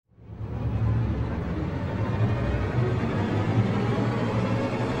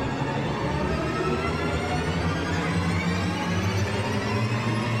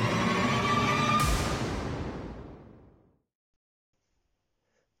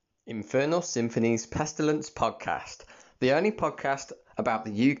Infernal Symphony's Pestilence podcast, the only podcast about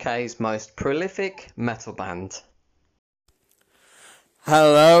the UK's most prolific metal band.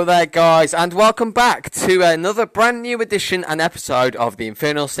 Hello there guys, and welcome back to another brand new edition and episode of the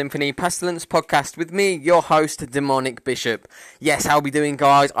Infernal Symphony Pestilence podcast with me, your host, Demonic Bishop. Yes, how are we doing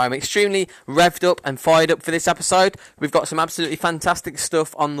guys? I'm extremely revved up and fired up for this episode. We've got some absolutely fantastic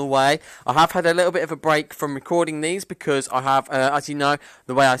stuff on the way. I have had a little bit of a break from recording these because I have, as you know,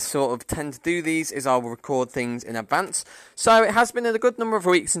 the way I sort of tend to do these is I'll record things in advance. So it has been a good number of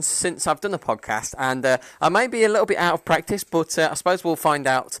weeks since I've done a podcast, and I may be a little bit out of practice, but I suppose we'll find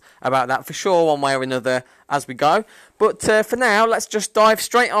out about that for sure one way or another as we go. But for now, let's just dive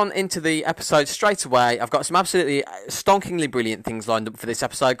straight on into the episode straight away. I've got some absolutely stonkingly brilliant things lined up for this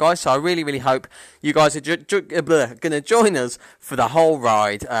episode, guys, so I really hope you guys are going to join us for the whole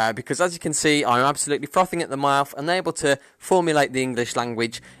ride, because as you can see, I'm absolutely frothing at the mouth, unable to formulate the English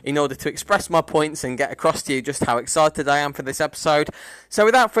language in order to express my points and get across to you just how excited I am for this episode. So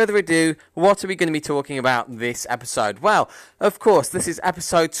without further ado, what are we going to be talking about this episode? Well, of course, this is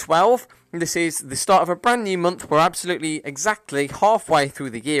episode 12. This is the start of a brand new month. We're absolutely exactly halfway through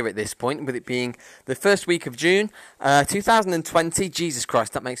the year at this point, with it being the first week of June 2020. Jesus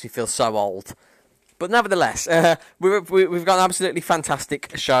Christ, that makes me feel so old. But nevertheless, we've got an absolutely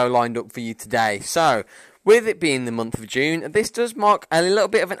fantastic show lined up for you today. So, with it being the month of June, this does mark a little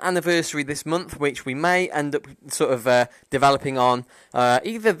bit of an anniversary this month, which we may end up sort of developing on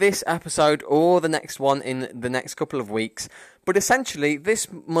either this episode or the next one in the next couple of weeks. But essentially, this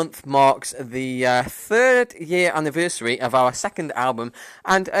month marks the third year anniversary of our second album,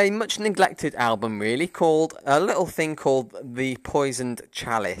 and a much neglected album, really, called a little thing called The Poisoned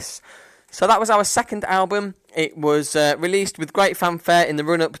Chalice. So that was our second album. It was released with great fanfare in the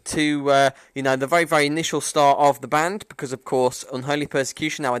run-up to, the very initial start of the band, because, of course, Unholy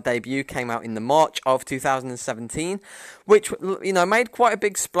Persecution, our debut, came out in the March of 2017, which, made quite a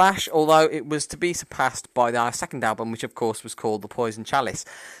big splash, although it was to be surpassed by our second album, which, of course, was called The Poisoned Chalice.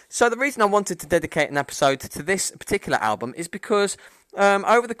 So the reason I wanted to dedicate an episode to this particular album is because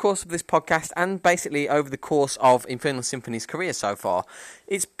over the course of this podcast, and basically over the course of Infernal Symphony's career so far,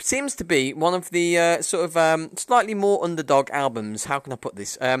 it seems to be one of the slightly more underdog albums. How can I put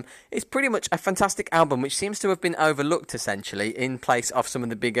this? It's pretty much a fantastic album which seems to have been overlooked, essentially, in place of some of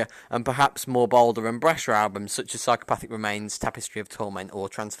the bigger and perhaps more bolder and brasher albums, such as Psychopathic Remains, Tapestry of Torment, or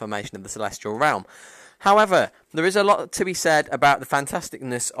Transformation of the Celestial Realm. However, there is a lot to be said about the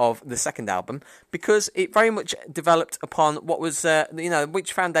fantasticness of the second album, because it very much developed upon what was,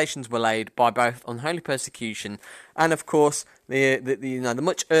 which foundations were laid by both Unholy Persecution and, of course, the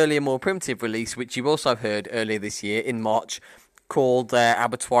much earlier, more primitive release, which you also heard earlier this year in March, called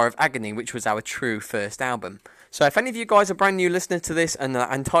Abattoir of Agony, which was our true first album. So if any of you guys are brand new listeners to this and the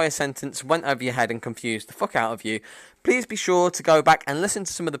entire sentence went over your head and confused the fuck out of you, please be sure to go back and listen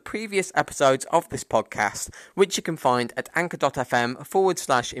to some of the previous episodes of this podcast, which you can find at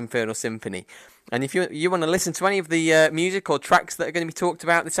anchor.fm/Infernal Symphony. And if you want to listen to any of the music or tracks that are going to be talked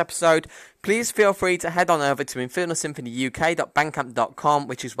about this episode, please feel free to head on over to infernalsymphonyuk.bandcamp.com,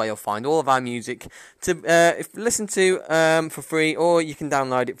 which is where you'll find all of our music to listen to for free, or you can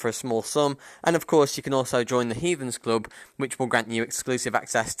download it for a small sum. And of course, you can also join the Heathens Club, which will grant you exclusive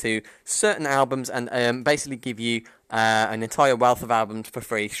access to certain albums and basically give you an entire wealth of albums for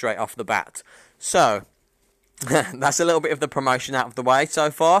free straight off the bat. So that's a little bit of the promotion out of the way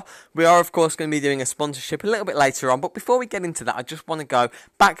so far. We are, of course, going to be doing a sponsorship a little bit later on, but before we get into that, I just want to go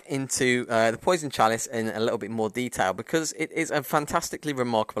back into The Poisoned Chalice in a little bit more detail, because it is a fantastically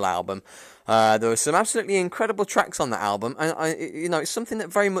remarkable album. There were some absolutely incredible tracks on that album, and it's something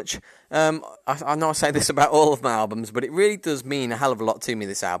that very much, I know I say this about all of my albums, but it really does mean a hell of a lot to me,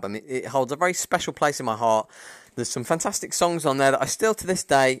 this album. It holds a very special place in my heart. There's some fantastic songs on there that I still, to this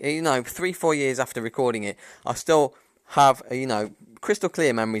day, 3-4 years after recording it, I still have, crystal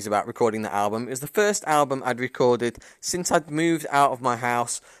clear memories about recording that album. It was the first album I'd recorded since I'd moved out of my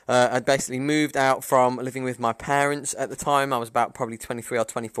house. I'd basically moved out from living with my parents at the time. I was about probably 23 or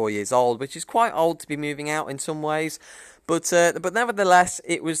 24 years old, which is quite old to be moving out in some ways. But nevertheless,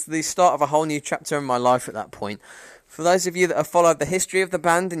 it was the start of a whole new chapter in my life at that point. For those of you that have followed the history of the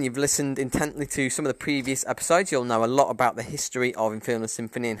band and you've listened intently to some of the previous episodes, you'll know a lot about the history of Infernal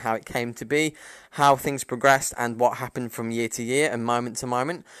Symphony and how it came to be, how things progressed and what happened from year to year and moment to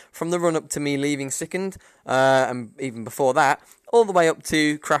moment, from the run-up to me leaving Sickened, and even before that, all the way up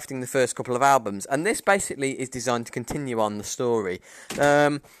to crafting the first couple of albums. And this basically is designed to continue on the story.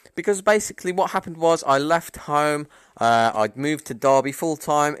 because basically what happened was I left home. I'd moved to Derby full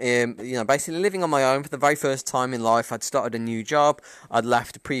time, basically living on my own for the very first time in life. I'd started a new job. I'd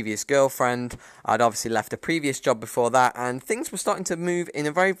left a previous girlfriend. I'd obviously left a previous job before that, and things were starting to move in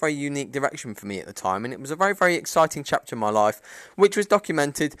a very, very unique direction for me at the time. And it was a very, very exciting chapter in my life, which was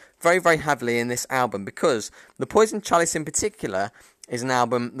documented very, very heavily in this album, because The Poisoned Chalice in particular is an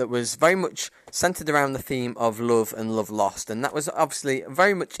album that was very much centred around the theme of love and love lost, and that was obviously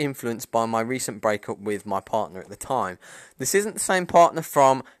very much influenced by my recent breakup with my partner at the time. This isn't the same partner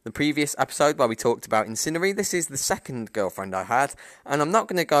from the previous episode where we talked about Incinery. This is the second girlfriend I had, and I'm not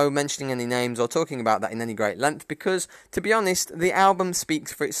going to go mentioning any names or talking about that in any great length, because, to be honest, the album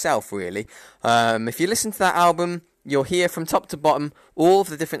speaks for itself, really. If you listen to that album, you'll hear from top to bottom all of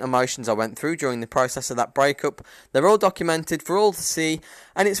the different emotions I went through during the process of that breakup. They're all documented for all to see,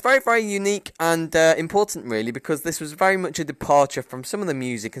 and it's very, very unique and important, really, because this was very much a departure from some of the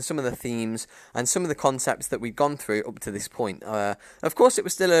music and some of the themes and some of the concepts that we'd gone through up to this point. Of course, it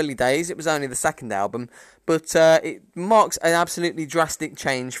was still early days. It was only the second album, but it marks an absolutely drastic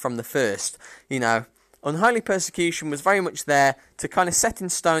change from the first. Unholy Persecution was very much there to kind of set in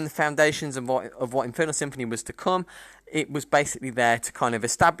stone the foundations of what Infernal Symphony was to come. It was basically there to kind of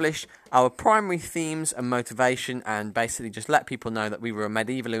establish our primary themes and motivation, and basically just let people know that we were a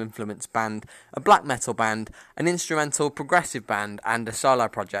medieval influenced band, a black metal band, an instrumental progressive band, and a solo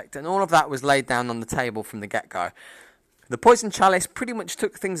project. And all of that was laid down on the table from the get-go. The Poisoned Chalice pretty much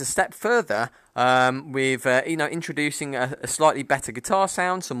took things a step further, with introducing a slightly better guitar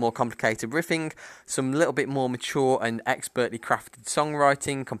sound, some more complicated riffing, some little bit more mature and expertly crafted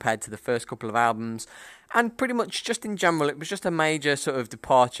songwriting compared to the first couple of albums. And pretty much just in general, it was just a major sort of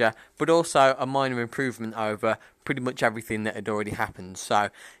departure, but also a minor improvement over pretty much everything that had already happened. So,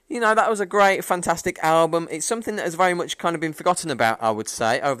 that was a great, fantastic album. It's something that has very much kind of been forgotten about, I would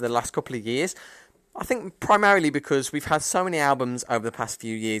say, over the last couple of years. I think primarily because we've had so many albums over the past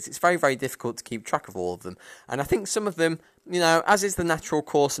few years, it's very, very difficult to keep track of all of them. And I think some of them, as is the natural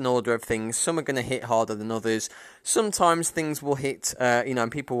course and order of things, some are going to hit harder than others. Sometimes things will hit,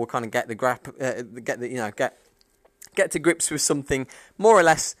 and people will kind of get to grips with something more or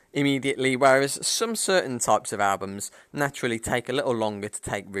less immediately, whereas some certain types of albums naturally take a little longer to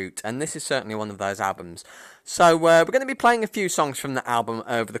take root, and this is certainly one of those albums. So we're going to be playing a few songs from the album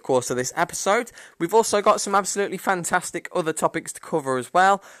over the course of this episode. We've also got some absolutely fantastic other topics to cover as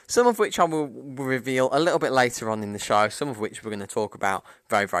well, some of which I will reveal a little bit later on in the show, some of which we're going to talk about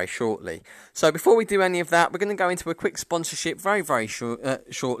very, very shortly. So before we do any of that, we're going to go into a quick sponsorship very, very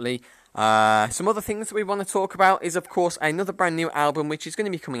shortly. Some other things that we want to talk about is, of course, another brand new album which is going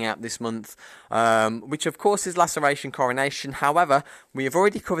to be coming out this month, which of course is Laceration Coronation. However, we have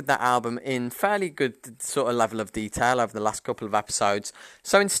already covered that album in fairly good sort of level of detail over the last couple of episodes.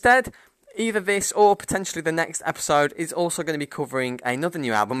 So instead, either this or potentially the next episode is also going to be covering another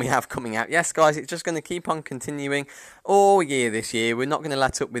new album we have coming out. Yes, guys, it's just going to keep on continuing all year this year. We're not going to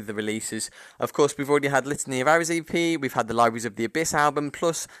let up with the releases. Of course, we've already had Litany of Errors EP, we've had the Libraries of the Abyss album,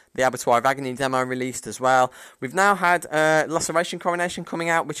 plus the Abattoir of Agony demo released as well. We've now had Laceration Coronation coming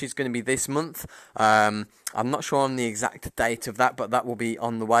out, which is going to be this month. I'm not sure on the exact date of that, but that will be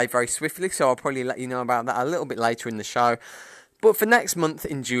on the way very swiftly, so I'll probably let you know about that a little bit later in the show. But for next month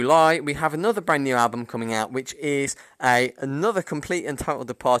in July, we have another brand new album coming out, which is another complete and total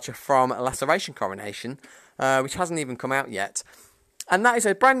departure from Laceration Coronation, which hasn't even come out yet. And that is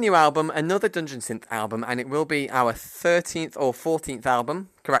a brand new album, another Dungeon Synth album, and it will be our 13th or 14th album,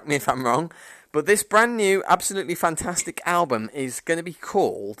 correct me if I'm wrong. But this brand new, absolutely fantastic album is going to be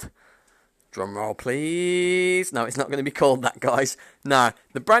called... Drum roll, please. No, it's not going to be called that, guys. No,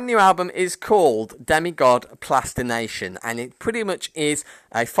 the brand new album is called Demigod Plastination, and it pretty much is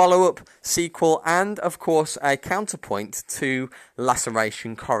a follow-up, sequel, and, of course, a counterpoint to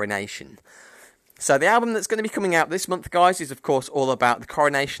Laceration Coronation. So the album that's going to be coming out this month, guys, is, of course, all about the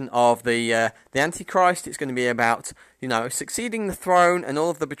coronation of the Antichrist. It's going to be about, succeeding the throne and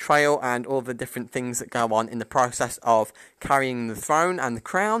all of the betrayal and all of the different things that go on in the process of carrying the throne and the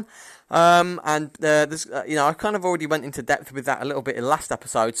crown. There's, I kind of already went into depth with that a little bit in last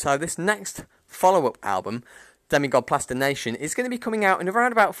episode. So this next follow-up album, Demigod Plastination, is going to be coming out in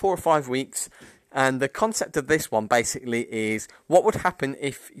around about 4 or 5 weeks. And the concept of this one basically is what would happen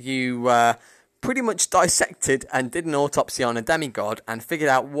if you pretty much dissected and did an autopsy on a demigod and figured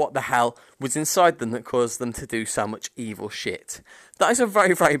out what the hell was inside them that caused them to do so much evil shit. That is a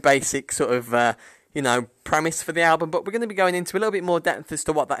very, very basic sort of, premise for the album, but we're going to be going into a little bit more depth as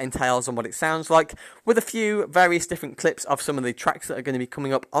to what that entails and what it sounds like, with a few various different clips of some of the tracks that are going to be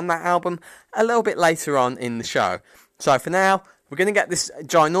coming up on that album a little bit later on in the show. So for now, we're going to get this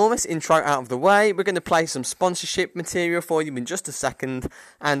ginormous intro out of the way. We're going to play some sponsorship material for you in just a second,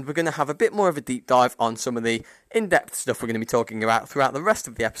 and we're going to have a bit more of a deep dive on some of the in-depth stuff we're going to be talking about throughout the rest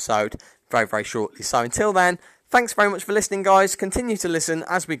of the episode very, very shortly. So until then, thanks very much for listening, guys. Continue to listen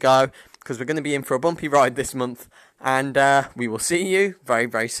as we go, because we're going to be in for a bumpy ride this month, and we will see you very,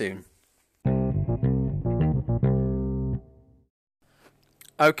 very soon.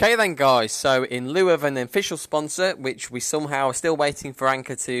 Okay then, guys, so in lieu of an official sponsor, which we somehow are still waiting for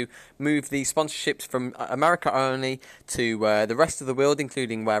Anchor to move the sponsorships from America only to the rest of the world,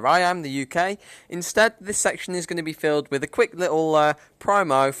 including where I am, the UK, instead this section is going to be filled with a quick little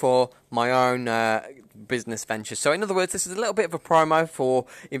promo for my own business ventures. So in other words, this is a little bit of a promo for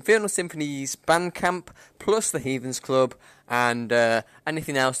Infernal Symphony's Bandcamp, plus the Heathens Club, and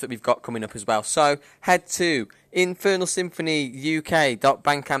anything else that we've got coming up as well. So head to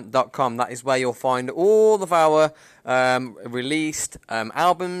infernalsymphonyuk.bandcamp.com. That is where you'll find all of our released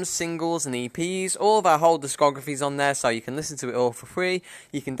albums, singles and EPs. All of our whole discographies on there, so you can listen to it all for free.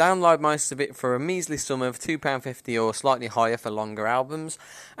 You can download most of it for a measly sum of £2.50 or slightly higher for longer albums.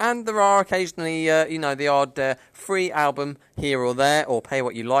 And there are occasionally, the odd free album here or there, or pay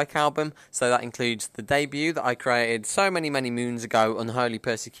what you like album. So that includes the debut that I created so many moons ago, Unholy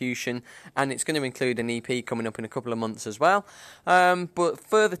Persecution, and it's going to include an EP coming up in a couple of months as well. But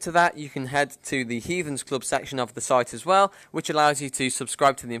further to that, you can head to the Heathens Club section of the site as well, which allows you to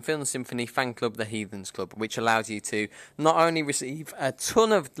subscribe to the Infernal Symphony fan club, the Heathens Club, which allows you to not only receive a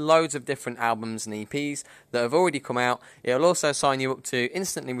ton of loads of different albums and EPs that have already come out, it'll also sign you up to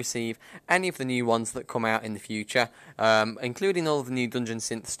instantly receive any of the new ones that come out in the future, including all of the new Dungeon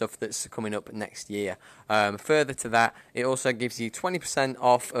Synth stuff that's coming up next year. Further to that, it also gives you 20%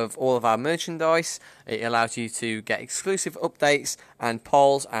 off of all of our merchandise. It allows you to get exclusive updates and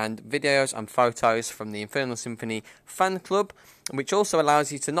polls and videos and photos from the Infernal Symphony fan club, which also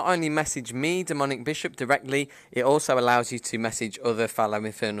allows you to not only message me, Demonic Bishop, directly, it also allows you to message other fellow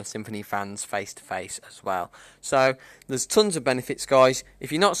Infernal Symphony fans face to face as well. So there's tons of benefits, guys.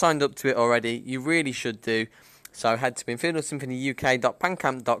 If you're not signed up to it already, you really should do. So head to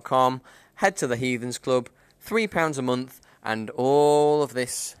infernalsymphonyuk.bandcamp.com, head to the Heathens Club, £3 a month, and all of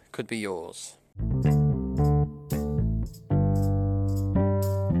this could be yours.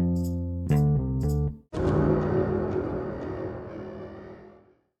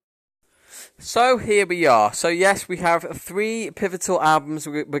 So here we are. So yes, we have 3 pivotal albums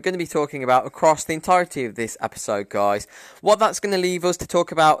we're going to be talking about across the entirety of this episode, guys. What that's going to leave us to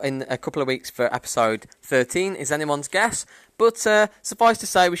talk about in a couple of weeks for episode 13 is anyone's guess. But suffice to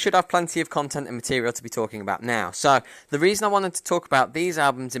say, we should have plenty of content and material to be talking about now. So the reason I wanted to talk about these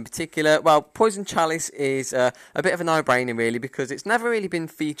albums in particular, well, Poison Chalice is a bit of a no-brainer, really, because it's never really been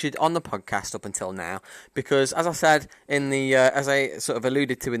featured on the podcast up until now. Because, as I said in the, as I sort of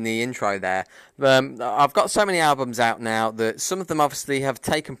alluded to in the intro there, I've got so many albums out now that some of them obviously have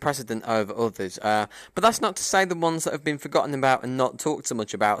taken precedent over others. But that's not to say the ones that have been forgotten about and not talked so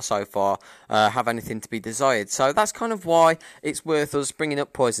much about so far have anything to be desired. So that's kind of why it's worth us bringing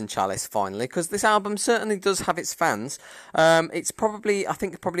up Poison Chalice finally, because this album certainly does have its fans. It's probably, I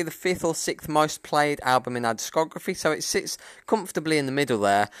think, probably the 5th or 6th most played album in our discography, so it sits comfortably in the middle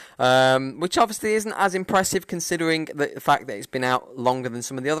there, which obviously isn't as impressive considering the fact that it's been out longer than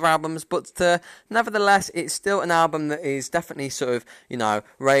some of the other albums, but nevertheless, it's still an album that is definitely sort of,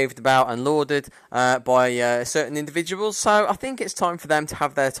 raved about and lauded by certain individuals, so I think it's time for them to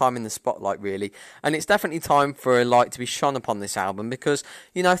have their time in the spotlight, really, and it's definitely time for a light to be shone upon this album, because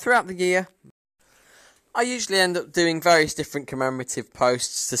throughout the year I usually end up doing various different commemorative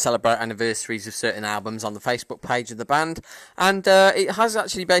posts to celebrate anniversaries of certain albums on the Facebook page of the band, and it has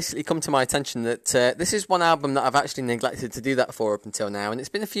actually basically come to my attention that this is one album that I've actually neglected to do that for up until now, and it's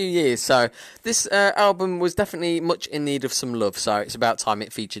been a few years, so this album was definitely much in need of some love, so it's about time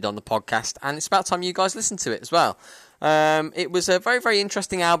it featured on the podcast, and it's about time you guys listened to it as well. It was a very, very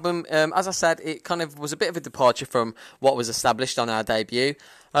interesting album. As I said, it kind of was a bit of a departure from what was established on our debut.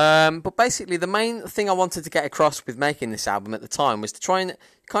 But basically, the main thing I wanted to get across with making this album at the time was to try and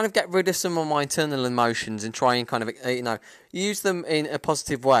kind of get rid of some of my internal emotions and try and kind of, use them in a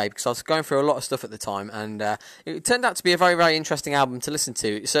positive way, because I was going through a lot of stuff at the time, and it turned out to be a very, very interesting album to listen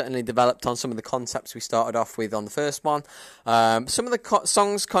to. It certainly developed on some of the concepts we started off with on the first one. Some of the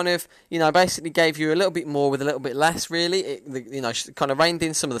songs kind of, basically gave you a little bit more with a little bit less, really. It, kind of reined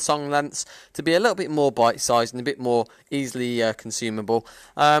in some of the song lengths to be a little bit more bite-sized and a bit more easily consumable.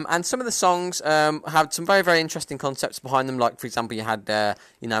 And some of the songs had some very, very interesting concepts behind them. Like, for example, you had, a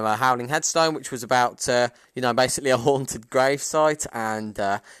Howling Headstone, which was about, basically a haunted gravesite. And,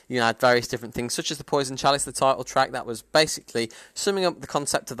 had various different things, such as the Poison Chalice, the title track, that was basically summing up the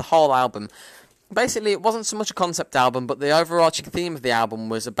concept of the whole album. Basically, it wasn't so much a concept album, but the overarching theme of the album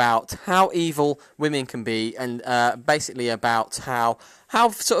was about how evil women can be, and basically about how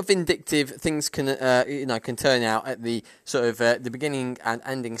sort of vindictive things can can turn out at the sort of the beginning and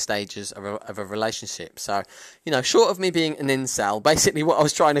ending stages of a relationship. So, short of me being an incel, basically what I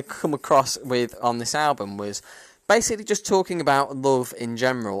was trying to come across with on this album was basically just talking about love in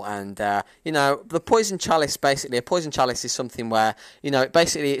general. And the Poison Chalice, basically a Poison Chalice is something where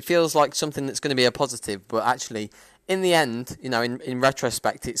it feels like something that's going to be a positive, but actually in the end, in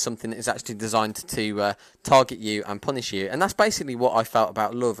retrospect, it's something that is actually designed to target you and punish you. And that's basically what I felt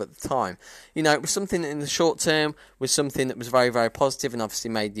about love at the time. It was something that in the short term was something that was very, very positive and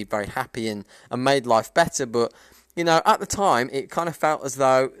obviously made you very happy and made life better. But at the time, it kind of felt as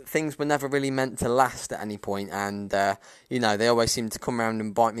though things were never really meant to last at any point, and, they always seemed to come around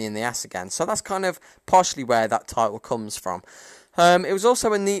and bite me in the ass again. So that's kind of partially where that title comes from. It was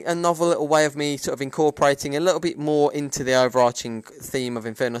also a neat and novel little way of me sort of incorporating a little bit more into the overarching theme of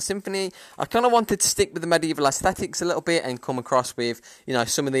Infernal Symphony. I kind of wanted to stick with the medieval aesthetics a little bit and come across with,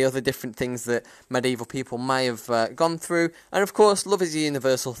 some of the other different things that medieval people may have gone through. And of course, love is a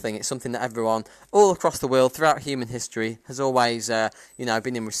universal thing. It's something that everyone all across the world throughout human history has always,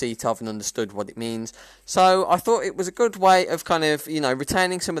 been in receipt of and understood what it means. So I thought it was a good way of kind of,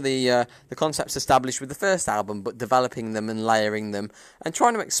 retaining some of the concepts established with the first album, but developing them and layering them and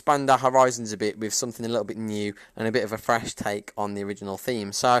trying to expand our horizons a bit with something a little bit new and a bit of a fresh take on the original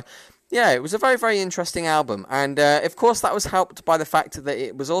theme. So yeah, it was a very, very interesting album, and of course that was helped by the fact that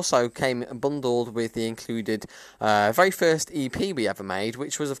it was also came bundled with the included very first EP we ever made,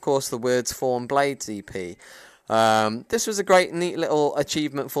 which was of course the Words Form Blades EP. This was a great, neat little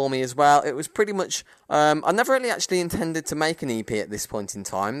achievement for me as well. It was pretty much, I never really actually intended to make an EP at this point in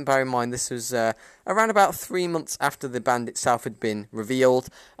time. Bear in mind, this was around about 3 months after the band itself had been revealed,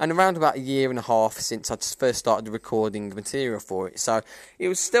 and around about a year and a half since I first started recording the material for it. So it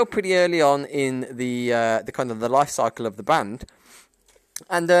was still pretty early on in the kind of the life cycle of the band.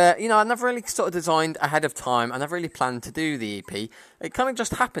 And, I never really sort of designed ahead of time. I never really planned to do the EP. It kind of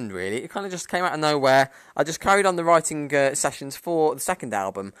just happened, really. It kind of just came out of nowhere. I just carried on the writing sessions for the second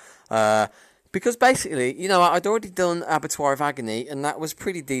album. Because basically, I'd already done Abattoir of Agony, and that was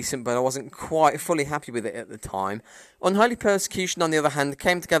pretty decent, but I wasn't quite fully happy with it at the time. Unholy Persecution, on the other hand,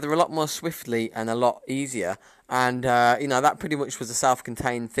 came together a lot more swiftly and a lot easier. And, that pretty much was a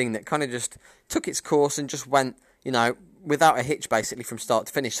self-contained thing that kind of just took its course and just went, without a hitch, basically, from start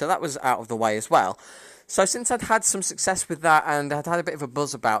to finish. So that was out of the way as well. So since I'd had some success with that, and I'd had a bit of a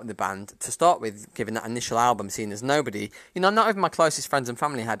buzz about the band to start with, given that initial album, seeing as nobody, not even my closest friends and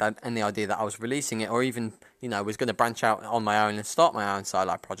family had any idea that I was releasing it, or even, was going to branch out on my own and start my own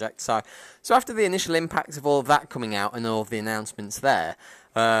solo project. So after the initial impact of all of that coming out and all of the announcements there,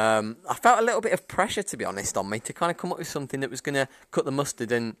 I felt a little bit of pressure, to be honest, on me to kind of come up with something that was going to cut the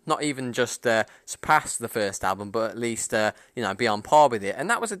mustard and not even just surpass the first album, but at least be on par with it. And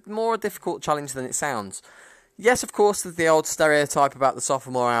that was a more difficult challenge than it sounds. Yes, of course, there's the old stereotype about the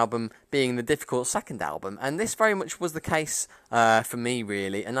sophomore album being the difficult second album, and this very much was the case for me,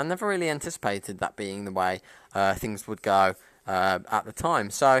 really. And I never really anticipated that being the way things would go at the time.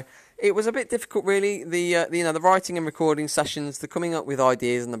 So it was a bit difficult, really. The writing and recording sessions, the coming up with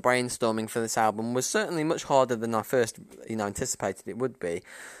ideas and the brainstorming for this album was certainly much harder than I first anticipated it would be.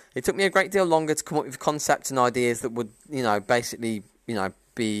 It took me a great deal longer to come up with concepts and ideas that would basically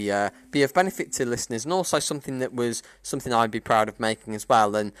be of benefit to listeners, and also something I'd be proud of making as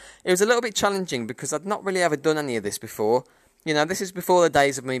well. And it was a little bit challenging because I'd not really ever done any of this before. This is before the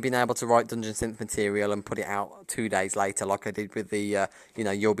days of me being able to write Dungeon Synth material and put it out 2 days later, like I did with the,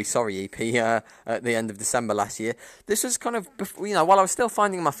 You'll Be Sorry EP at the end of December last year. This was kind of, while I was still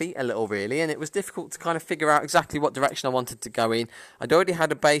finding my feet a little, really, and it was difficult to kind of figure out exactly what direction I wanted to go in. I'd already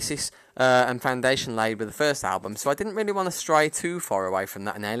had a basis and foundation laid with the first album, so I didn't really want to stray too far away from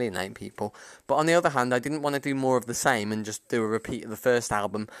that and alienate people. But on the other hand, I didn't want to do more of the same and just do a repeat of the first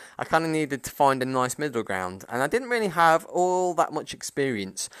album. I kind of needed to find a nice middle ground, and I didn't really have all that much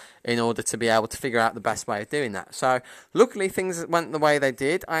experience in order to be able to figure out the best way of doing that. So luckily things went the way they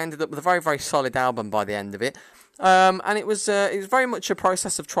did. I ended up with a very, very solid album by the end of it. And it was very much a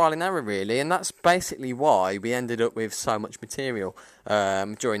process of trial and error, really, and that's basically why we ended up with so much material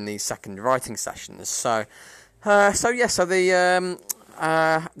during these second writing sessions. So the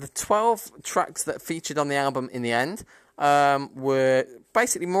 12 tracks that featured on the album in the end, were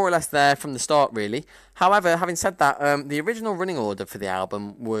basically more or less there from the start, really. However, having said that, the original running order for the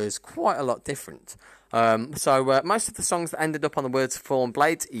album was quite a lot different. So most of the songs that ended up on the Words Form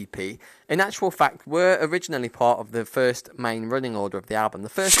Blades EP, in actual fact, were originally part of the first main running order of the album. The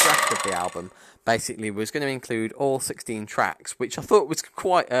first draft of the album basically was going to include all 16 tracks, which I thought was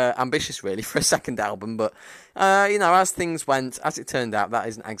quite ambitious, really, for a second album. But, as things went, as it turned out, that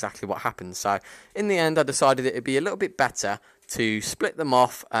isn't exactly what happened. So in the end, I decided it would be a little bit better to split them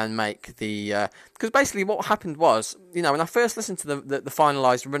off and make the... Because basically what happened was, when I first listened to the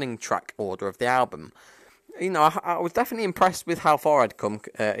finalised running track order of the album, I was definitely impressed with how far I'd come,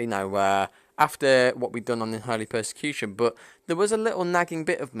 after what we'd done on Unholy Persecution, but there was a little nagging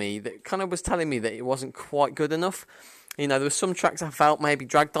bit of me that kind of was telling me that it wasn't quite good enough. There were some tracks I felt maybe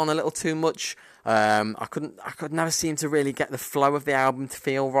dragged on a little too much. I could never seem to really get the flow of the album to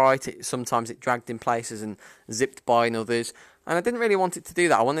feel right. Sometimes it dragged in places and zipped by in others. And I didn't really want it to do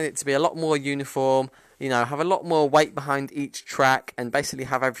that. I wanted it to be a lot more uniform, have a lot more weight behind each track and basically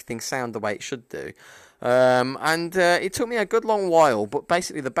have everything sound the way it should do. It took me a good long while, but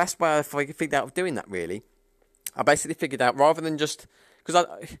basically the best way I figured out of doing that, really, I basically figured out rather than just... Because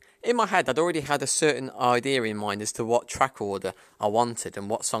in my head, I'd already had a certain idea in mind as to what track order I wanted and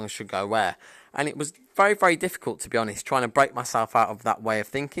what songs should go where. And it was very, very difficult, to be honest, trying to break myself out of that way of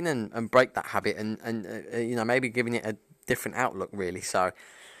thinking and break that habit and maybe giving it a different outlook, really. So,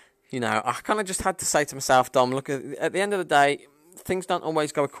 I kind of just had to say to myself, Dom, look, at the end of the day, things don't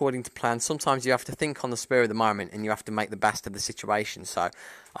always go according to plan. Sometimes you have to think on the spur of the moment and you have to make the best of the situation. So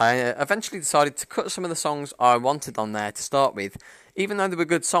I eventually decided to cut some of the songs I wanted on there to start with. Even though they were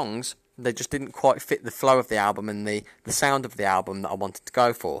good songs, they just didn't quite fit the flow of the album and the sound of the album that I wanted to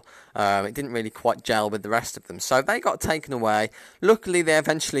go for. It didn't really quite gel with the rest of them. So they got taken away. Luckily, they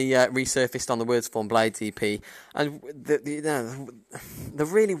eventually resurfaced on the Words Form Blades EP. And the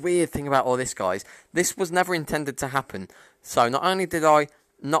really weird thing about all this, guys, this was never intended to happen. So not only did I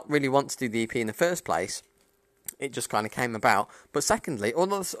not really want to do the EP in the first place, it just kind of came about. But secondly, all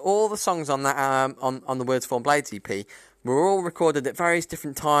the songs on that on the Words Form Blades EP were all recorded at various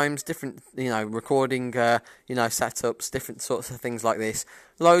different times, different recording setups, different sorts of things like this.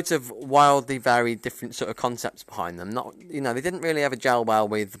 Loads of wildly varied different sort of concepts behind them. Not they didn't really ever gel well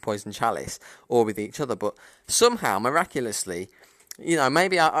with the Poison Chalice or with each other, but somehow miraculously,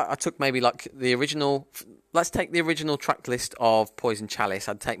 maybe I took maybe like the original. Let's take the original track list of Poison Chalice.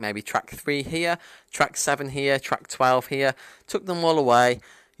 I'd take maybe track 3 here, track 7 here, track 12 here. Took them all away,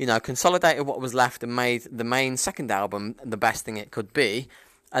 consolidated what was left and made the main second album the best thing it could be.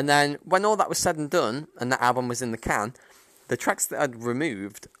 And then when all that was said and done and that album was in the can, the tracks that I'd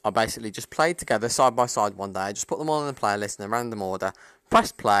removed are basically just played together side by side one day. I just put them all in the playlist in a random order,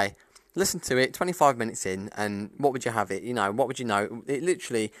 pressed play, listened to it 25 minutes in, and what would you have it? What would you know? It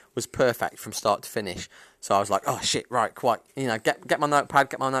literally was perfect from start to finish. So I was like, oh shit, right, quite, get my notepad,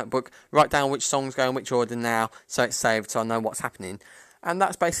 get my notebook, write down which songs go in which order now, so it's saved, so I know what's happening. And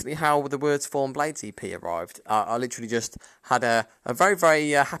that's basically how the Words Form Blades EP arrived. I literally just had a very,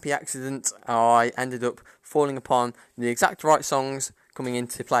 very happy accident. I ended up falling upon the exact right songs coming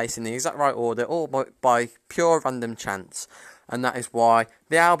into place in the exact right order, all by pure random chance. And that is why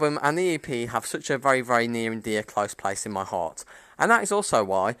the album and the EP have such a very, very near and dear close place in my heart. And that is also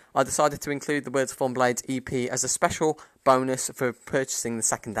why I decided to include the Words Form Blades EP as a special bonus for purchasing the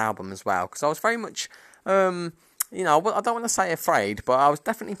second album as well. Because I was very much, I don't want to say afraid, but I was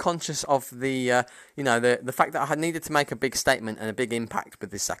definitely conscious of the fact that I had needed to make a big statement and a big impact with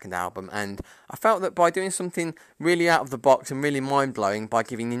this second album. And I felt that by doing something really out of the box and really mind-blowing, by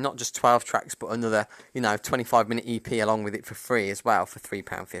giving you not just 12 tracks, but another, 25-minute EP along with it for free as well, for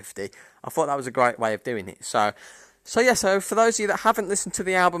 £3.50, I thought that was a great way of doing it. So for those of you that haven't listened to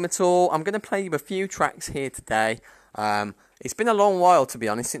the album at all, I'm going to play you a few tracks here today. It's been a long while, to be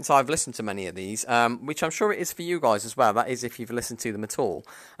honest, since I've listened to many of these, which I'm sure it is for you guys as well. That is if you've listened to them at all.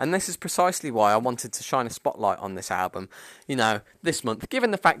 And this is precisely why I wanted to shine a spotlight on this album, this month, given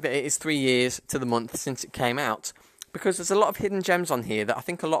the fact that it is 3 years to the month since it came out. Because there's a lot of hidden gems on here that I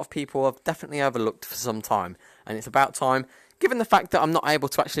think a lot of people have definitely overlooked for some time. And it's about time. Given the fact that I'm not able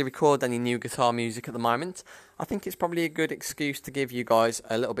to actually record any new guitar music at the moment, I think it's probably a good excuse to give you guys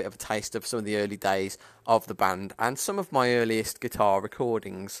a little bit of a taste of some of the early days of the band and some of my earliest guitar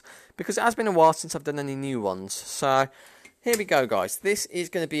recordings, because it has been a while since I've done any new ones. So here we go, guys. This is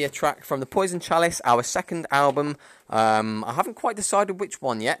going to be a track from the Poison Chalice, our second album. I haven't quite decided which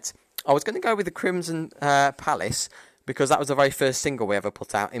one yet. I was going to go with the Crimson Palace, because that was the very first single we ever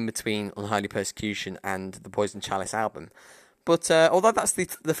put out in between Unholy Persecution and the Poison Chalice album. But although that's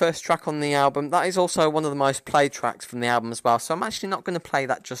the first track on the album, that is also one of the most played tracks from the album as well. So I'm actually not going to play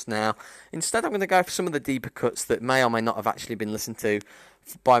that just now. Instead, I'm going to go for some of the deeper cuts that may or may not have actually been listened to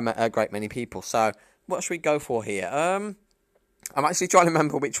by a great many people. So what should we go for here? I'm actually trying to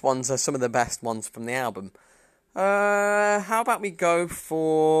remember which ones are some of the best ones from the album. How about we go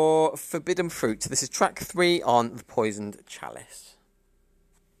for Forbidden Fruit? This is track 3 on The Poisoned Chalice.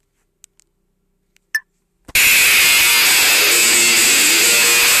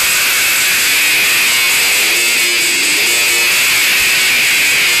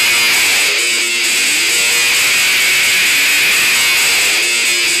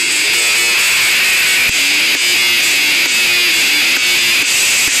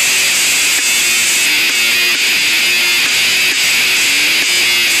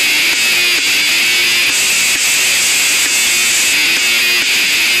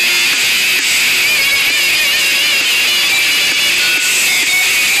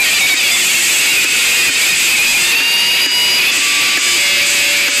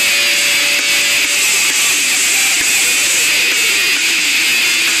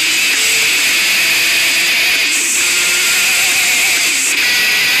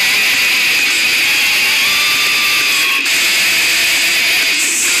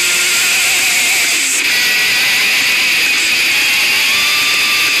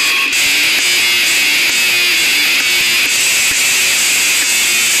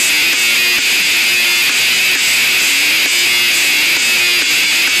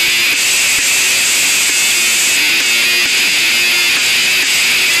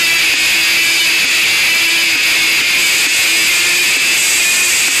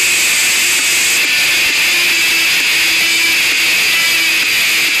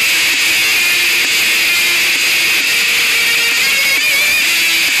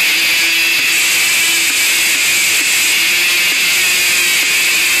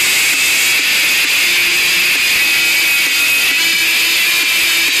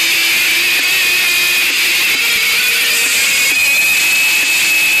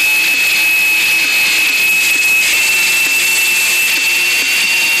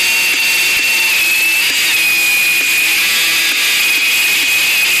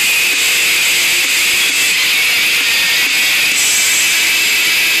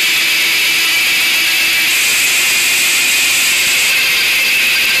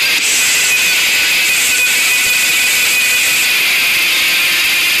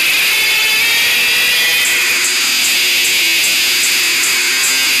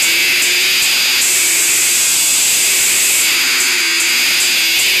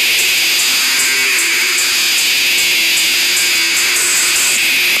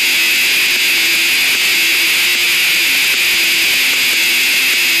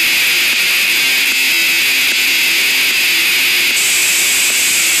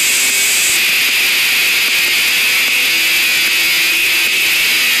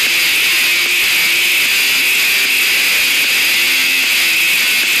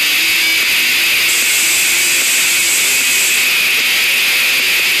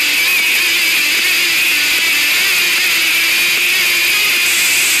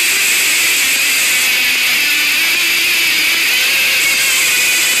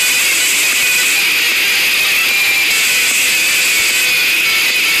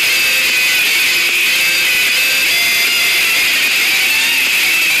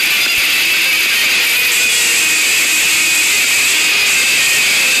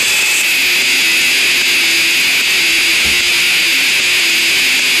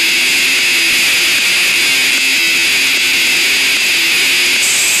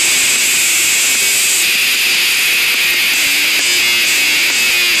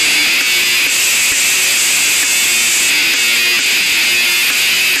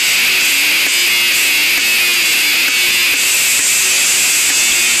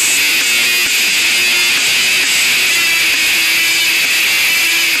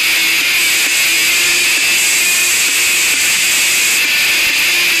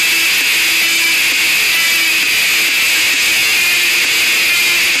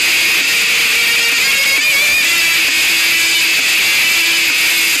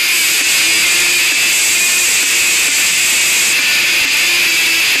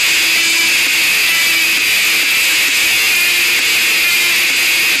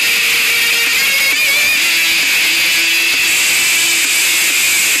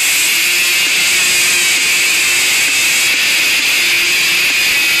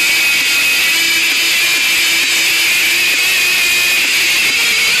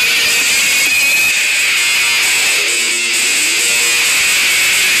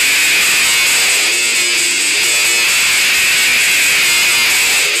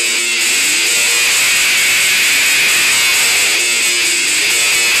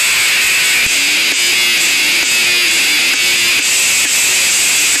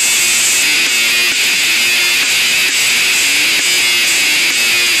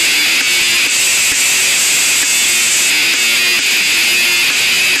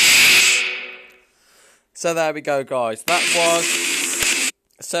 So there we go, guys. That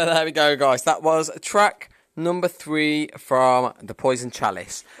was track number 3 from The Poison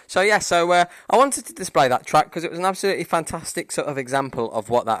Chalice. I wanted to display that track because it was an absolutely fantastic sort of example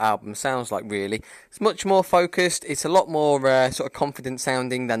of what that album sounds like, really. It's much more focused, it's a lot more sort of confident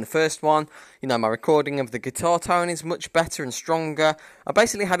sounding than the first one. You know, my recording of the guitar tone is much better and stronger. I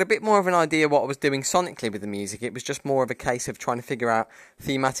basically had a bit more of an idea what I was doing sonically with the music. It was just more of a case of trying to figure out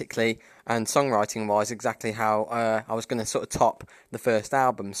thematically and songwriting-wise exactly how I was going to sort of top the first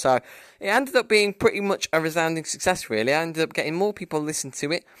album. So it ended up being pretty much a resounding success, really. I ended up getting more people listen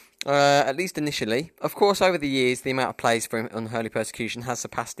to it, at least initially. Of course, over the years, the amount of plays for Unholy Persecution has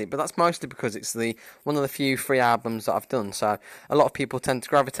surpassed it, but that's mostly because it's one of the few free albums that I've done, so a lot of people tend to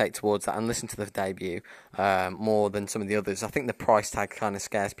gravitate towards that and listen to the debut more than some of the others. I think the price tag kind of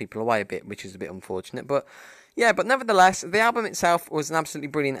scares people away a bit, which is a bit unfortunate, but nevertheless, the album itself was an absolutely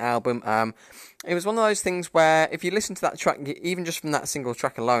brilliant album. It was one of those things where if you listen to that track, even just from that single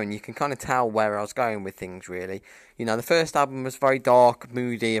track alone, you can kind of tell where I was going with things, really. You know, the first album was very dark,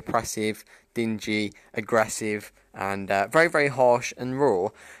 moody, oppressive, dingy, aggressive, and very, very harsh and raw.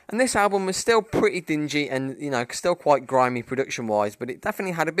 And this album was still pretty dingy and, you know, still quite grimy production-wise, but it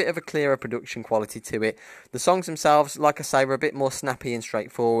definitely had a bit of a clearer production quality to it. The songs themselves, like I say, were a bit more snappy and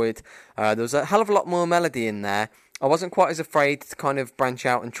straightforward. There was a hell of a lot more melody in there. I wasn't quite as afraid to kind of branch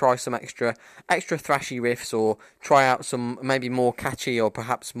out and try some extra thrashy riffs, or try out some maybe more catchy or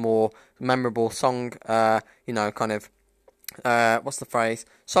perhaps more memorable song, what's the phrase?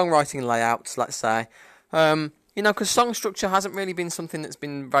 Songwriting layouts, let's say. You know, because song structure hasn't really been something that's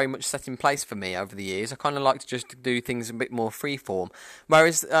been very much set in place for me over the years. I kind of like to just do things a bit more freeform.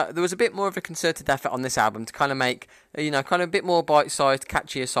 Whereas there was a bit more of a concerted effort on this album to kind of make, kind of a bit more bite-sized,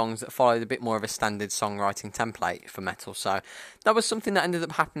 catchier songs that followed a bit more of a standard songwriting template for metal. So that was something that ended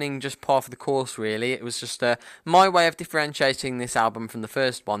up happening just par for the course, really. It was just my way of differentiating this album from the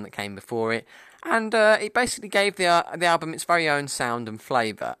first one that came before it. And it basically gave the album its very own sound and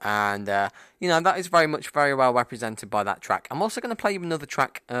flavour, and that is very well represented by that track. I'm also going to play you another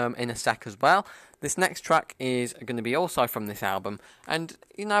track in a sec as well. This next track is going to be also from this album, and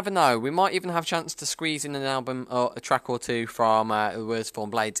you never know, we might even have a chance to squeeze in an album or a track or two from the Words Form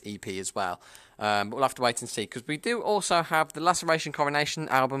Blades EP as well. But we'll have to wait and see, because we do also have the Laceration Coronation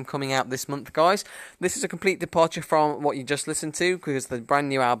album coming out this month, guys. This is a complete departure from what you just listened to, because the brand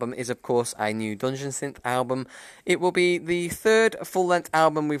new album is, of course, a new Dungeon Synth album. It will be the 3rd full-length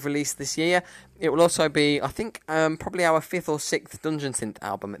album we've released this year. It will also be, I think, probably our 5th or 6th Dungeon Synth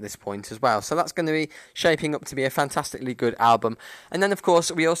album at this point as well. So that's going to be shaping up to be a fantastically good album. And then, of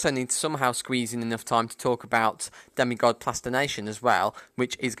course, we also need to somehow squeeze in enough time to talk about Demigod Plastination as well,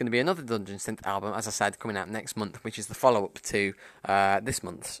 which is going to be another Dungeon Synth album, as I said, coming out next month, which is the follow-up to this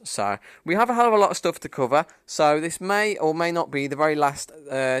month's. So we have a hell of a lot of stuff to cover. So this may or may not be the very last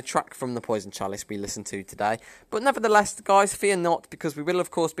track from The Poison Chalice we listen to today. But nevertheless, guys, fear not, because we will, of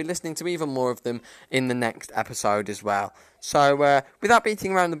course, be listening to even more of them in the next episode as well. So without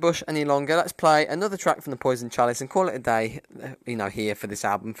beating around the bush any longer, let's play another track from The Poison Chalice and call it a day, here for this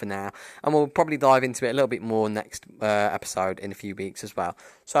album for now. And we'll probably dive into it a little bit more next episode in a few weeks as well.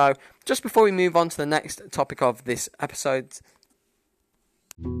 So just before we move on to the next topic of this episode...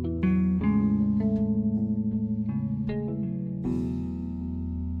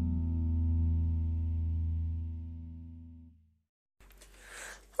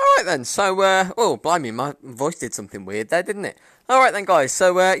 Alright then, so, blimey, my voice did something weird there, didn't it? Alright then, guys,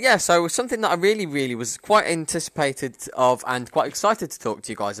 so something that I really was quite anticipated of and quite excited to talk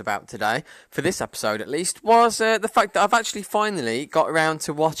to you guys about today, for this episode at least, was the fact that I've actually finally got around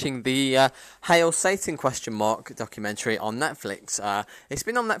to watching the Hail Satan ? Documentary on Netflix. It's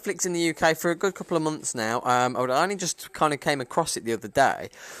been on Netflix in the UK for a good couple of months now. I only just kind of came across it the other day.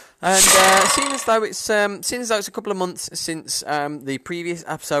 And seeing as though it's a couple of months since the previous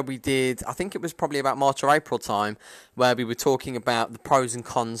episode we did, I think it was probably about March or April time, where we were talking about the pros and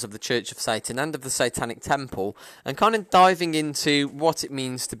cons of the Church of Satan and of the Satanic Temple, and kind of diving into what it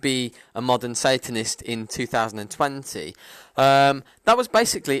means to be a modern Satanist in 2020. That was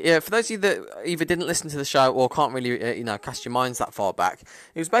basically, for those of you that either didn't listen to the show or can't really, cast your minds that far back,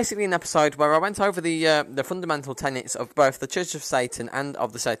 it was basically an episode where I went over the fundamental tenets of both the Church of Satan and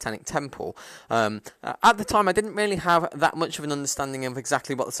of the Satanic Temple. At the time, I didn't really have that much of an understanding of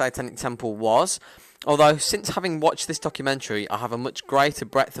exactly what the Satanic Temple was. Although, since having watched this documentary, I have a much greater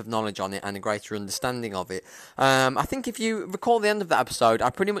breadth of knowledge on it and a greater understanding of it. I think if you recall the end of that episode, I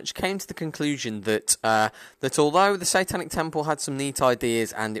pretty much came to the conclusion that although the Satanic Temple Temple had some neat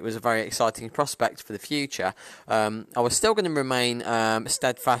ideas, and it was a very exciting prospect for the future, I was still going to remain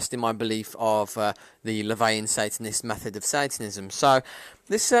steadfast in my belief of the LaVeyan Satanist method of Satanism. So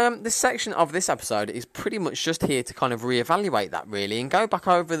this section of this episode is pretty much just here to kind of reevaluate that, really, and go back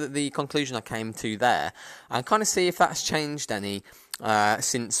over the conclusion I came to there, and kind of see if that's changed any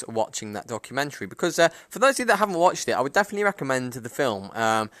since watching that documentary. Because for those of you that haven't watched it, I would definitely recommend the film.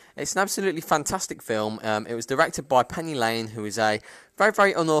 It's an absolutely fantastic film. It was directed by Penny Lane, who is a very,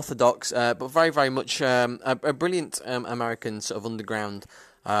 very unorthodox, but very, very much a brilliant American sort of underground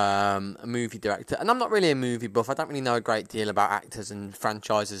movie director. And I'm not really a movie buff. I don't really know a great deal about actors and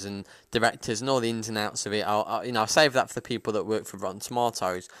franchises and directors and all the ins and outs of it. I'll save that for the people that work for Rotten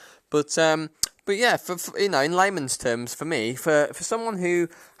Tomatoes. But yeah, for in layman's terms, for me, for someone who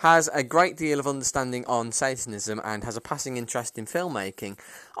has a great deal of understanding on Satanism and has a passing interest in filmmaking,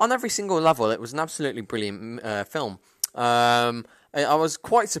 on every single level, it was an absolutely brilliant film. I was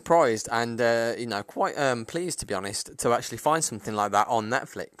quite surprised and quite pleased, to be honest, to actually find something like that on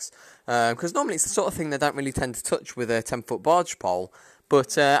Netflix, because normally it's the sort of thing they don't really tend to touch with a 10-foot barge pole.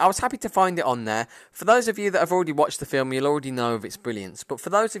 But I was happy to find it on there. For those of you that have already watched the film, you'll already know of its brilliance. But for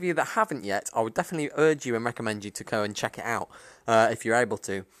those of you that haven't yet, I would definitely urge you and recommend you to go and check it out if you're able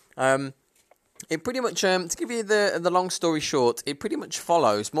to. It pretty much, to give you the long story short, it pretty much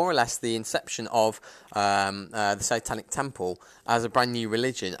follows more or less the inception of the Satanic Temple as a brand new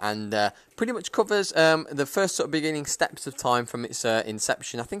religion, and pretty much covers the first sort of beginning steps of time from its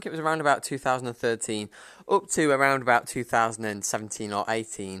inception. I think it was around about 2013 up to around about 2017 or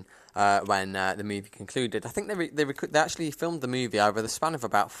 18 when the movie concluded. I think they actually filmed the movie over the span of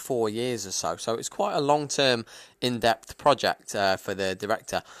about 4 years or so, so it's quite a long-term, in-depth project for the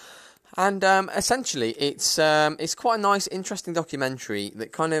director. And essentially, it's quite a nice, interesting documentary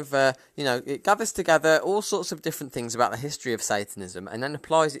that kind of, it gathers together all sorts of different things about the history of Satanism and then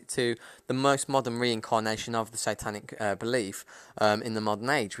applies it to the most modern reincarnation of the satanic belief in the modern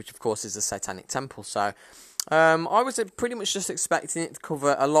age, which of course is the Satanic Temple. So I was pretty much just expecting it to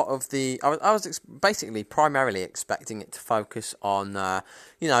cover a lot of the... I was basically primarily expecting it to focus on,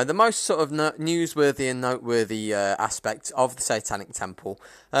 the most sort of newsworthy and noteworthy aspects of the Satanic Temple.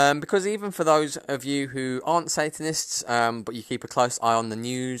 Because even for those of you who aren't Satanists, but you keep a close eye on the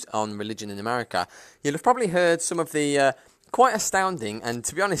news on religion in America, you'll have probably heard some of the... quite astounding and,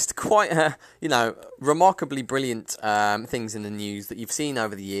 to be honest, quite, remarkably brilliant things in the news that you've seen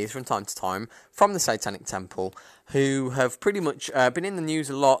over the years from time to time from the Satanic Temple, who have pretty much been in the news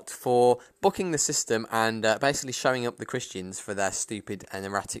a lot for bucking the system and basically showing up the Christians for their stupid and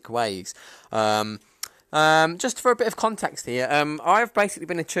erratic ways. Just for a bit of context here, I've basically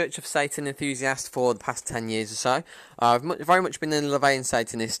been a Church of Satan enthusiast for the past 10 years or so. I've very much been a LaVeyan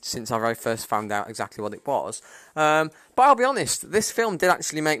Satanist since I very first found out exactly what it was. But I'll be honest, this film did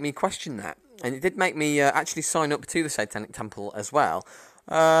actually make me question that. And it did make me actually sign up to the Satanic Temple as well.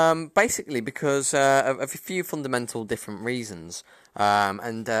 Basically because of a few fundamental different reasons.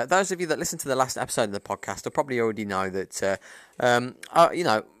 And those of you that listened to the last episode of the podcast will probably already know that,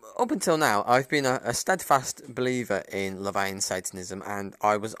 up until now, I've been a steadfast believer in LaVeyan Satanism, and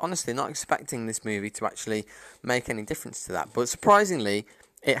I was honestly not expecting this movie to actually make any difference to that. But surprisingly,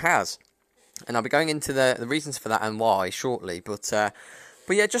 it has. And I'll be going into the reasons for that and why shortly. But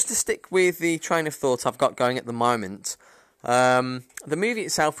yeah, just to stick with the train of thought I've got going at the moment, the movie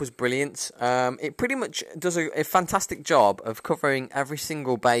itself was brilliant. It pretty much does a fantastic job of covering every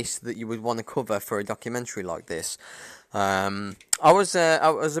single base that you would want to cover for a documentary like this. I was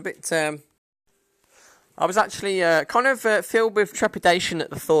actually kind of filled with trepidation at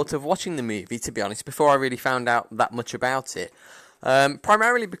the thought of watching the movie, to be honest, before I really found out that much about it.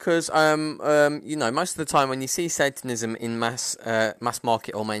 Primarily because, most of the time when you see Satanism in mass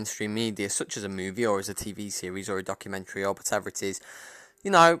market or mainstream media, such as a movie or as a TV series or a documentary or whatever it is,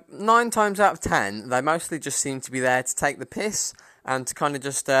 9 times out of 10, they mostly just seem to be there to take the piss and to kind of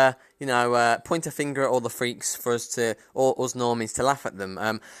just, point a finger at all the freaks for us normies to laugh at them.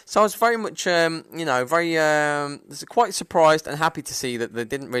 So I was very much, quite surprised and happy to see that they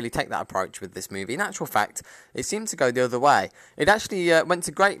didn't really take that approach with this movie. In actual fact, it seemed to go the other way. It actually went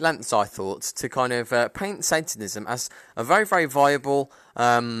to great lengths, I thought, to kind of paint Satanism as a very, very viable,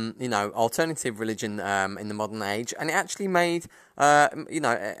 alternative religion in the modern age, and it actually made...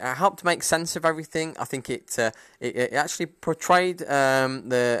 it helped make sense of everything. I think it actually portrayed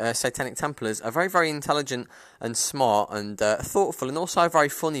the Satanic Templars a very, very intelligent and smart and thoughtful and also a very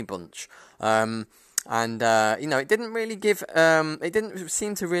funny bunch. It didn't really give... it didn't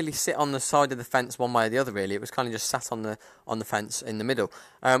seem to really sit on the side of the fence one way or the other, really. It was kind of just sat on the fence in the middle,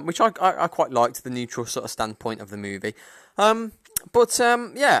 which I quite liked, the neutral sort of standpoint of the movie.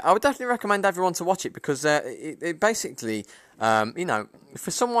 Yeah, I would definitely recommend everyone to watch it because it basically,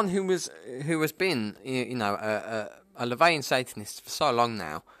 for someone who has been, a LaVeyan Satanist for so long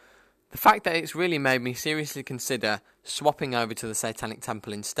now, the fact that it's really made me seriously consider swapping over to the Satanic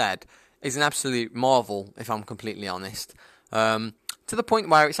Temple instead is an absolute marvel, if I'm completely honest. To the point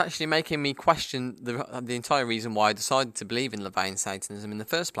where it's actually making me question the entire reason why I decided to believe in LaVeyan Satanism in the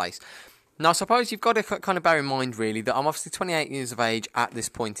first place. Now, I suppose you've got to kind of bear in mind, really, that I'm obviously 28 years of age at this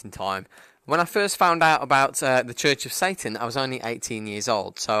point in time. When I first found out about the Church of Satan, I was only 18 years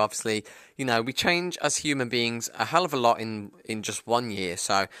old. So, obviously, we change as human beings a hell of a lot in just 1 year.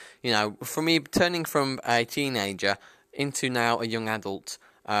 So, for me, turning from a teenager into now a young adult,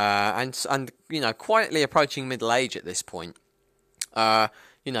 and quietly approaching middle age at this point,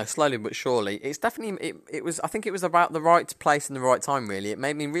 slowly but surely, it's definitely, it was, I think it was about the right place and the right time, really. It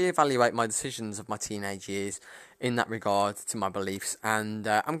made me reevaluate my decisions of my teenage years in that regard to my beliefs, and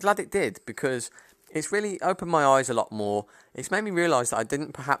I'm glad it did, because it's really opened my eyes a lot more. It's made me realise that I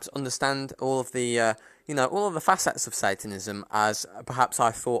didn't perhaps understand all of the, all of the facets of Satanism as perhaps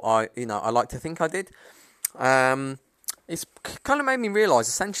I thought I like to think I did. It's kind of made me realise,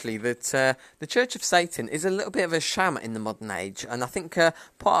 essentially, that the Church of Satan is a little bit of a sham in the modern age, and I think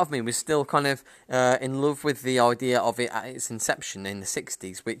part of me was still kind of in love with the idea of it at its inception in the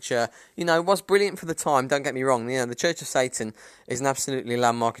 60s, which, was brilliant for the time, don't get me wrong. The Church of Satan is an absolutely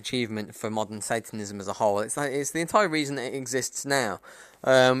landmark achievement for modern Satanism as a whole. It's the entire reason that it exists now.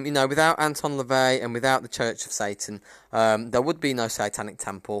 Without Anton LaVey and without the Church of Satan, there would be no Satanic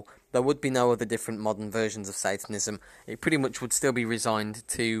Temple. There would be no other different modern versions of Satanism. It pretty much would still be resigned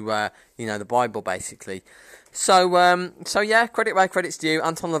to, the Bible, basically. So yeah, credit where credit's due.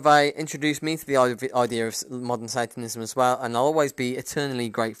 Anton LaVey introduced me to the idea of modern Satanism as well, and I'll always be eternally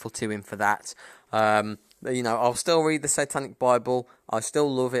grateful to him for that. I'll still read the Satanic Bible. I still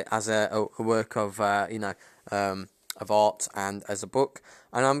love it as a work of, of art and as a book,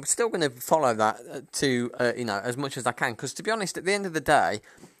 and I'm still going to follow that to, as much as I can, because to be honest, at the end of the day,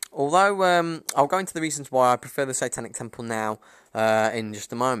 although I'll go into the reasons why I prefer the Satanic Temple now in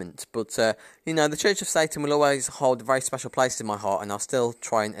just a moment, but the Church of Satan will always hold a very special place in my heart, and I'll still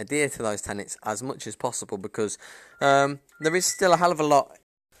try and adhere to those tenets as much as possible, because there is still a hell of a lot.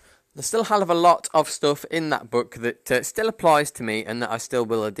 There's still a hell of a lot of stuff in that book that still applies to me and that I still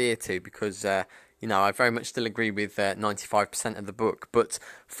will adhere to, because I very much still agree with 95% of the book, but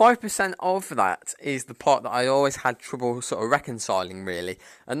 5% of that is the part that I always had trouble sort of reconciling, really,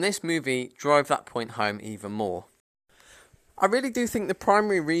 and this movie drove that point home even more. I really do think the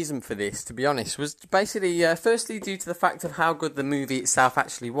primary reason for this, to be honest, was basically, firstly, due to the fact of how good the movie itself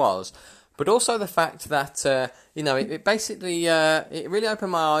actually was, but also the fact that, it basically, it really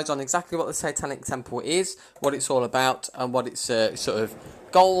opened my eyes on exactly what the Satanic Temple is, what it's all about, and what its sort of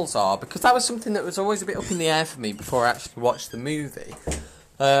goals are, because that was something that was always a bit up in the air for me before I actually watched the movie.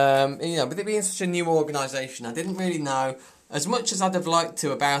 With it being such a new organisation, I didn't really know as much as I'd have liked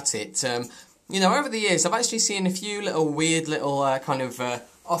to about it. Over the years, I've actually seen a few weird little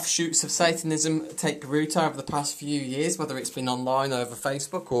offshoots of Satanism take root over the past few years, whether it's been online over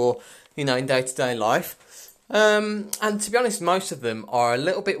Facebook or, in day-to-day life. And to be honest, most of them are a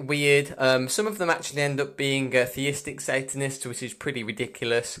little bit weird. Some of them actually end up being theistic Satanists, which is pretty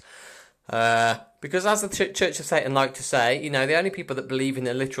ridiculous. Because as the Church of Satan like to say, the only people that believe in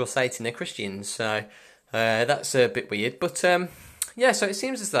a literal Satan are Christians. So that's a bit weird. But so it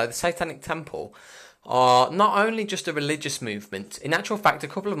seems as though the Satanic Temple are not only just a religious movement. In actual fact, a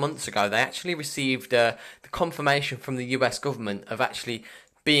couple of months ago, they actually received the confirmation from the US government of actually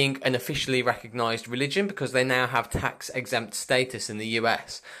being an officially recognised religion, because they now have tax-exempt status in the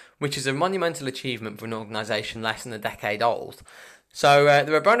US, which is a monumental achievement for an organisation less than a decade old. So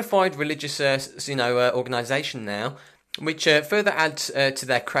they're a bona fide religious, organisation now, which further adds to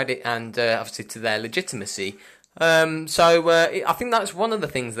their credit and obviously to their legitimacy. I think that's one of the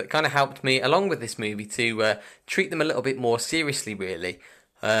things that kind of helped me, along with this movie, to treat them a little bit more seriously, really.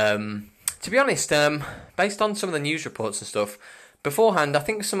 To be honest, based on some of the news reports and stuff, beforehand, I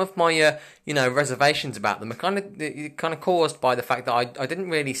think some of my, reservations about them are kind of caused by the fact that I didn't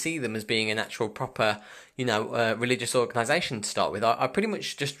really see them as being an actual proper, religious organisation to start with. I pretty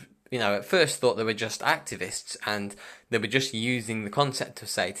much just, at first thought they were just activists and they were just using the concept of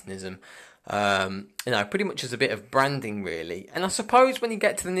Satanism, pretty much as a bit of branding, really. And I suppose when you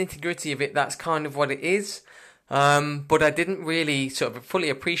get to the nitty-gritty of it, that's kind of what it is. But I didn't really sort of fully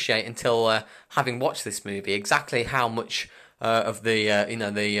appreciate until having watched this movie exactly how much of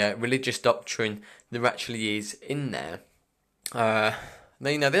the religious doctrine there actually is in there.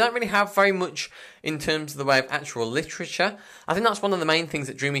 They don't really have very much in terms of the way of actual literature. I think that's one of the main things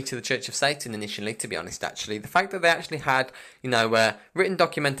that drew me to the Church of Satan initially, to be honest, actually. The fact that they actually had, written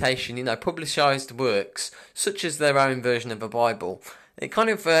documentation, publicised works, such as their own version of a Bible. It kind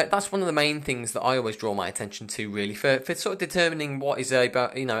of, that's one of the main things that I always draw my attention to, really, for sort of determining what is a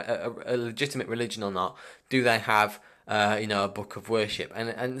legitimate religion or not. Do they have, a book of worship?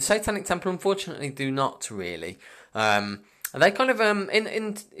 And the Satanic Temple, unfortunately, do not, really. They kind of,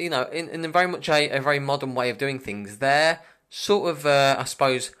 in very much a very modern way of doing things, their sort of, I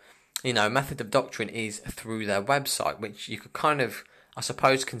suppose, method of doctrine is through their website, which you could kind of, I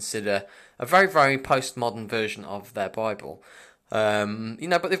suppose, consider a very, very postmodern version of their Bible. But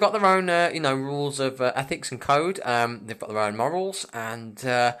they've got their own, rules of ethics and code. They've got their own morals, and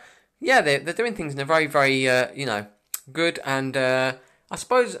they're doing things in a very, very, good and I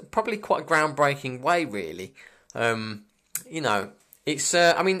suppose probably quite a groundbreaking way, really. It's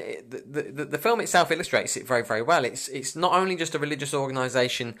the film itself illustrates it very, very well. It's not only just a religious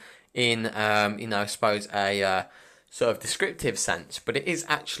organisation in, I suppose a sort of descriptive sense, but it is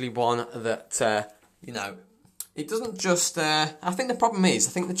actually one that, it doesn't just... I think the problem is,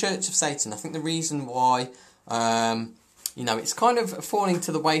 I think the Church of Satan, I think the reason why, it's kind of falling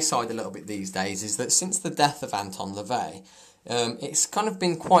to the wayside a little bit these days is that since the death of Anton LaVey, it's kind of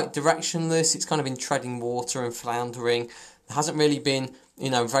been quite directionless. It's kind of been treading water and floundering. There hasn't really been,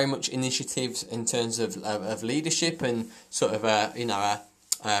 very much initiatives in terms of leadership and sort of a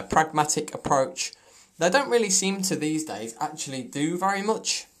pragmatic approach. They don't really seem to these days actually do very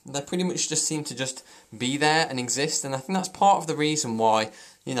much. They pretty much just seem to just be there and exist, and I think that's part of the reason why,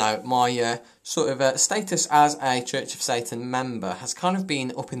 my sort of status as a Church of Satan member has kind of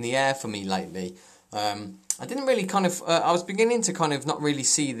been up in the air for me lately. I didn't really I was beginning to kind of not really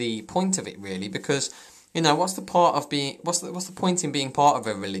see the point of it, really, because, what's the point in being part of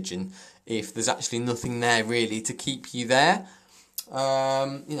a religion if there's actually nothing there really to keep you there?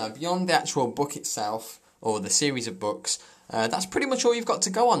 Beyond the actual book itself or the series of books, that's pretty much all you've got to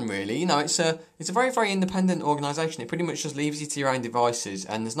go on, really. It's a very, very independent organisation. It pretty much just leaves you to your own devices,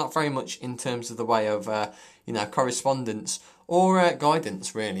 and there's not very much in terms of the way of correspondence or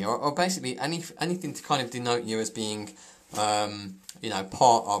guidance, really, or basically anything to kind of denote you as being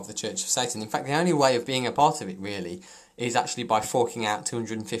part of the Church of Satan. In fact, the only way of being a part of it, really, is actually by forking out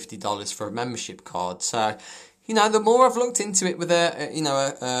 $250 for a membership card. So, the more I've looked into it with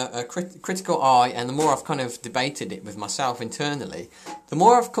a critical eye, and the more I've kind of debated it with myself internally, the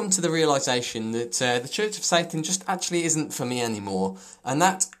more I've come to the realisation that the Church of Satan just actually isn't for me anymore. And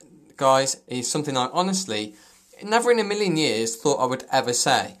that, guys, is something I honestly never in a million years thought I would ever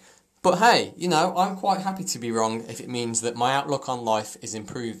say. But hey, I'm quite happy to be wrong if it means that my outlook on life is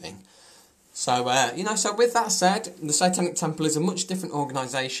improving. So, so with that said, the Satanic Temple is a much different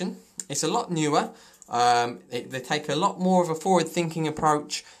organisation. It's a lot newer. They take a lot more of a forward-thinking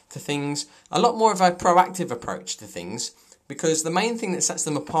approach to things, a lot more of a proactive approach to things, because the main thing that sets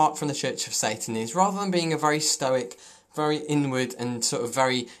them apart from the Church of Satan is, rather than being a very stoic, very inward and sort of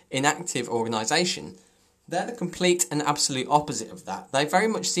very inactive organisation, they're the complete and absolute opposite of that. They very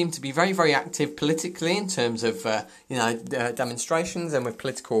much seem to be very, very active politically in terms of, demonstrations and with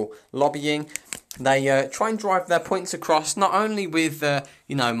political lobbying. They try and drive their points across, not only with,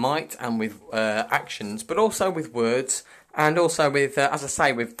 might and with actions, but also with words, and also with, as I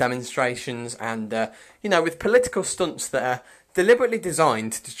say, with demonstrations and, with political stunts that are deliberately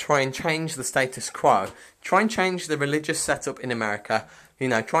designed to try and change the status quo, try and change the religious setup in America,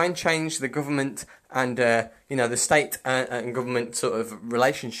 try and change the government and, the state and government sort of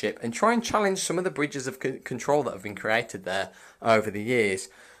relationship, and try and challenge some of the bridges of control that have been created there over the years.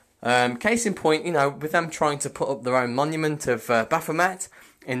 Case in point, with them trying to put up their own monument of Baphomet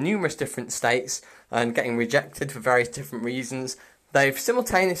in numerous different states and getting rejected for various different reasons, they've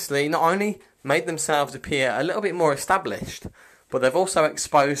simultaneously not only made themselves appear a little bit more established, but they've also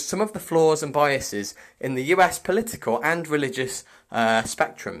exposed some of the flaws and biases in the US political and religious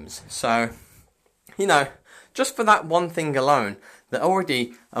spectrums. So, just for that one thing alone, they're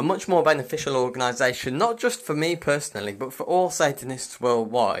already a much more beneficial organisation, not just for me personally, but for all Satanists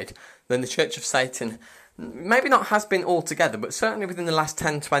worldwide, than the Church of Satan. Maybe not has been altogether, but certainly within the last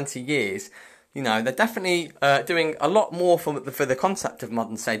 10, 20 years, they're definitely doing a lot more for the concept of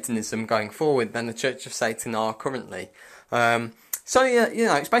modern Satanism going forward than the Church of Satan are currently.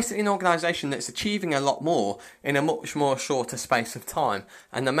 It's basically an organisation that's achieving a lot more in a much more shorter space of time,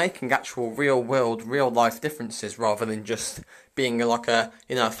 and they're making actual real world, real life differences rather than just being like a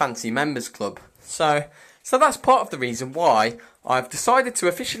fancy members club. So that's part of the reason why I've decided to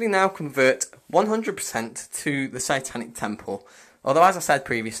officially now convert 100% to the Satanic Temple. Although, as I said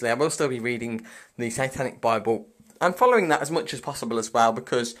previously, I will still be reading the Satanic Bible and following that as much as possible as well,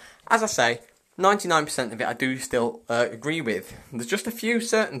 because, as I say, 99% of it I do still agree with. There's just a few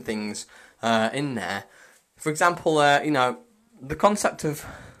certain things in there. For example, the concept of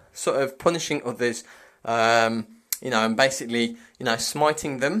sort of punishing others, and basically,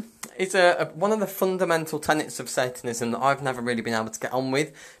 smiting them is one of the fundamental tenets of Satanism that I've never really been able to get on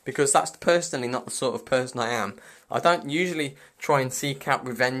with, because that's personally not the sort of person I am. I don't usually try and seek out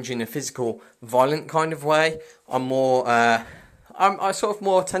revenge in a physical, violent kind of way. I'm more, I sort of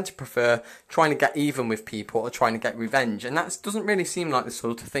more tend to prefer trying to get even with people or trying to get revenge, and that doesn't really seem like the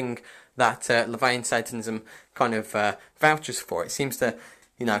sort of thing that LaVeyan Satanism kind of vouches for. It seems to,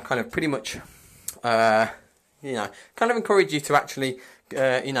 kind of pretty much, kind of encourage you to actually,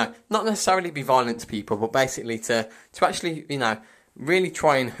 not necessarily be violent to people, but basically to actually, really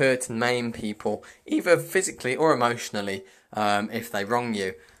try and hurt and maim people, either physically or emotionally, if they wrong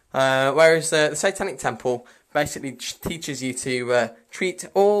you. Whereas the Satanic Temple basically teaches you to treat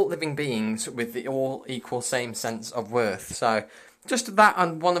all living beings with the all equal same sense of worth. So just that,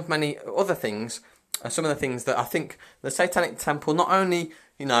 and one of many other things, some of the things that I think the Satanic Temple not only,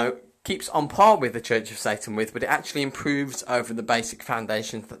 keeps on par with the Church of Satan with, but it actually improves over the basic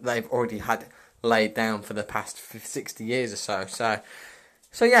foundations that they've already had laid down for the past 60 years or so.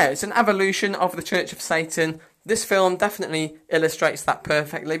 So yeah, it's an evolution of the Church of Satan. This film definitely illustrates that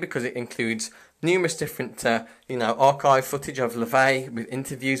perfectly, because it includes numerous different, archive footage of LaVey, with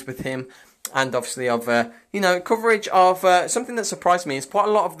interviews with him, and obviously of, coverage of something that surprised me is quite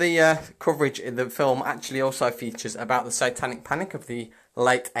a lot of the coverage in the film actually also features about the Satanic Panic of the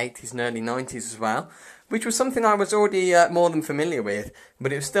late 80s and early 90s as well, which was something I was already more than familiar with,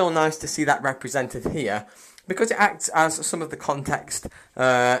 but it was still nice to see that represented here, because it acts as some of the context,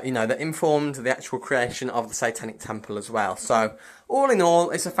 that informed the actual creation of the Satanic Temple as well. So, all in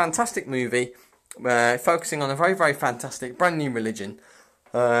all, it's a fantastic movie, focusing on a very, very fantastic brand new religion.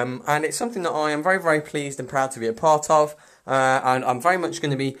 And it's something that I am very, very pleased and proud to be a part of, and I'm very much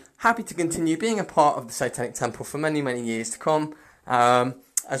going to be happy to continue being a part of the Satanic Temple for many, many years to come,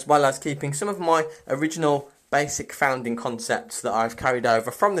 as well as keeping some of my original basic founding concepts that I've carried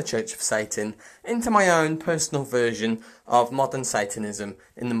over from the Church of Satan into my own personal version of modern Satanism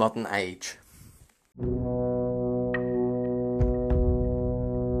in the modern age.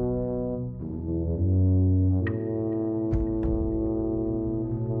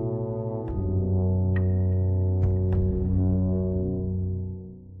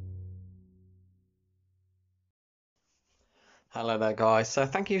 Hello there, guys. So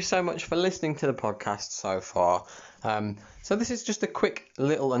thank you so much for listening to the podcast so far. So this is just a quick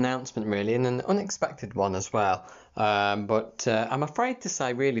little announcement, really, and an unexpected one as well. But I'm afraid to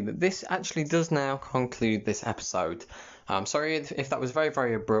say, really, that this actually does now conclude this episode. I'm sorry if that was very,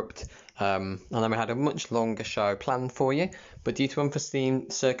 very abrupt. I know we had a much longer show planned for you, but due to unforeseen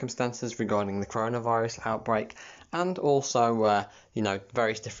circumstances regarding the coronavirus outbreak, and also,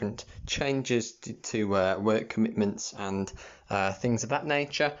 various different changes to work commitments and things of that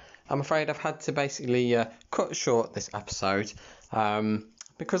nature, I'm afraid I've had to basically cut short this episode,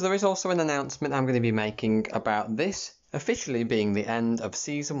 because there is also an announcement I'm going to be making about this officially being the end of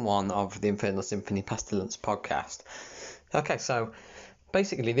Season 1 of the Infernal Symphony Pestilence podcast. Okay, so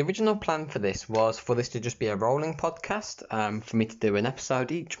basically the original plan for this was for this to just be a rolling podcast, for me to do an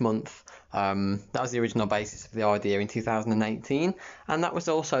episode each month. That was the original basis of the idea in 2018, and that was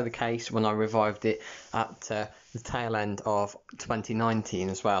also the case when I revived it at the tail end of 2019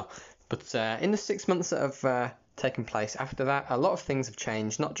 as well. But in the 6 months that have taken place after that, a lot of things have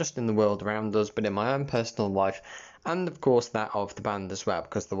changed, not just in the world around us, but in my own personal life, and of course that of the band as well,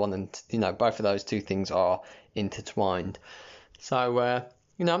 because both of those two things are intertwined. So, I'm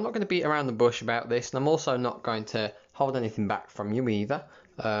not going to beat around the bush about this, and I'm also not going to hold anything back from you either.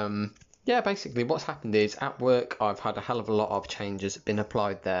 Basically what's happened is, at work I've had a hell of a lot of changes been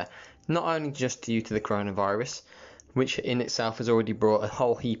applied there, not only just due to the coronavirus, which in itself has already brought a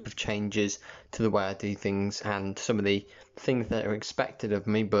whole heap of changes to the way I do things and some of the things that are expected of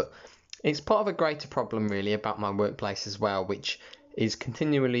me, but it's part of a greater problem really about my workplace as well, which is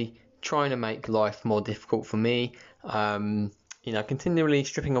continually trying to make life more difficult for me, continually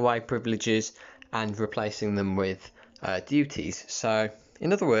stripping away privileges and replacing them with duties. So,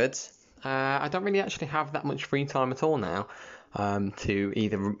 in other words, I don't really actually have that much free time at all now to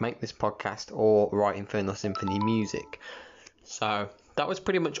either make this podcast or write Infernal Symphony music. So that was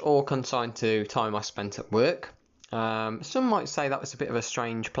pretty much all consigned to time I spent at work. Some might say that was a bit of a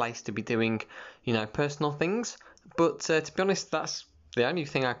strange place to be doing, personal things, but to be honest, that's the only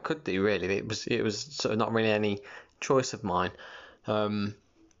thing I could do really. It was sort of not really any choice of mine.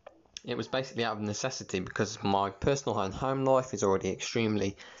 It was basically out of necessity because my personal and home life is already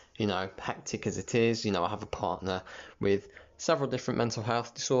extremely, hectic as it is. I have a partner with several different mental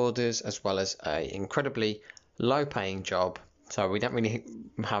health disorders as well as a incredibly low paying job. So we don't really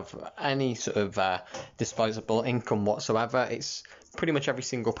have any sort of disposable income whatsoever. It's pretty much every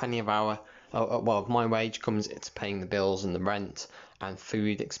single penny of my wage comes into paying the bills and the rent and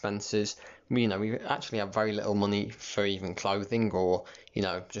food expenses. We actually have very little money for even clothing or,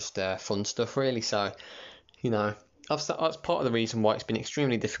 just fun stuff really. So, that's part of the reason why it's been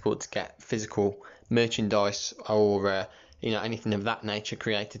extremely difficult to get physical merchandise or, anything of that nature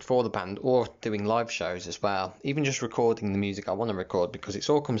created for the band, or doing live shows as well. Even just recording the music I want to record, because it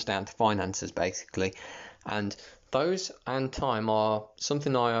all comes down to finances basically. And those and time are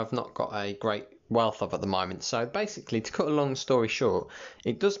something I have not got a great wealth of at the moment. So basically, to cut a long story short,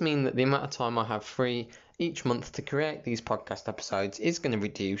 it does mean that the amount of time I have free each month to create these podcast episodes is going to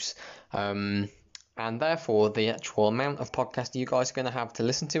reduce. And therefore, the actual amount of podcast you guys are going to have to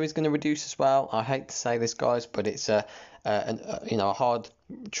listen to is going to reduce as well. I hate to say this, guys, but it's a hard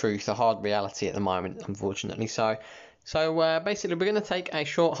truth, a hard reality at the moment, unfortunately. So basically, we're going to take a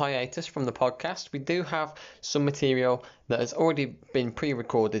short hiatus from the podcast. We do have some material that has already been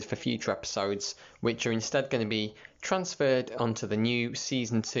pre-recorded for future episodes, which are instead going to be transferred onto the new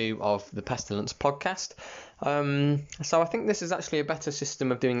season 2 of the Pestilence podcast. So I think this is actually a better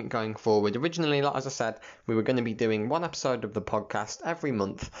system of doing it going forward. Originally, as I said, we were going to be doing one episode of the podcast every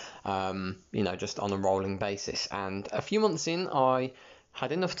month, just on a rolling basis. And a few months in, I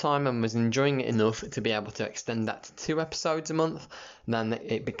had enough time and was enjoying it enough to be able to extend that to 2 episodes a month. Then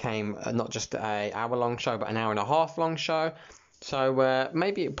it became not just an hour-long show, but an hour-and-a-half long show. So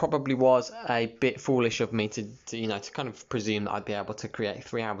maybe it probably was a bit foolish of me to kind of presume that I'd be able to create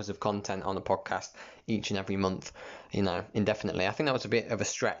 3 hours of content on a podcast each and every month, indefinitely. I think that was a bit of a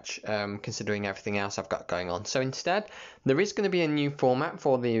stretch, considering everything else I've got going on. So instead, there is going to be a new format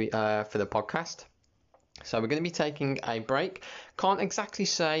for the podcast. So we're going to be taking a break. Can't exactly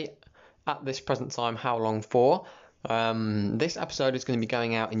say at this present time how long for. This episode is going to be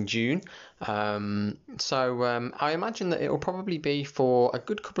going out in June. So I imagine that it will probably be for a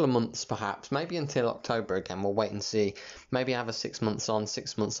good couple of months, perhaps, maybe until October again. We'll wait and see. Maybe have a 6 months on,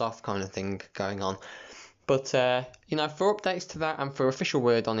 6 months off kind of thing going on. But, for updates to that and for official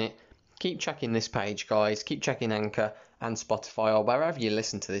word on it, keep checking this page, guys. Keep checking Anchor and Spotify or wherever you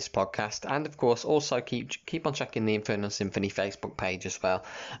listen to this podcast. And, of course, also keep on checking the Infernal Symphony Facebook page as well,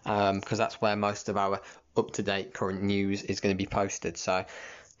 because that's where most of our up-to-date current news is going to be posted. So,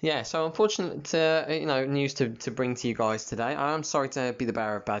 yeah, so unfortunate, news to bring to you guys today. I am sorry to be the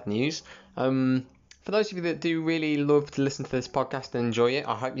bearer of bad news. For those of you that do really love to listen to this podcast and enjoy it,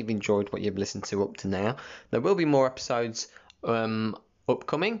 I hope you've enjoyed what you've listened to up to now. There will be more episodes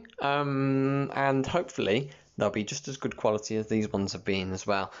upcoming, and hopefully they'll be just as good quality as these ones have been as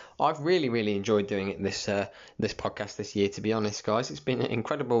well. I've really enjoyed doing it this podcast this year, to be honest, guys. It's been an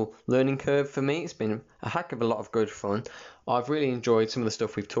incredible learning curve for me. It's been a heck of a lot of good fun. I've really enjoyed some of the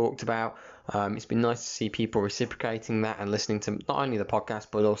stuff we've talked about. It's been nice to see people reciprocating that and listening to not only the podcast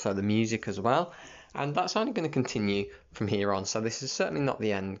but also the music as well. And that's only going to continue from here on. So this is certainly not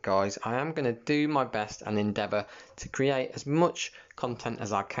the end, guys. I am going to do my best and endeavour to create as much content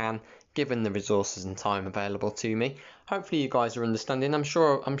as I can, given the resources and time available to me. Hopefully you guys are understanding. I'm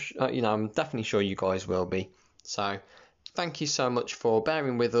definitely sure you guys will be. So thank you so much for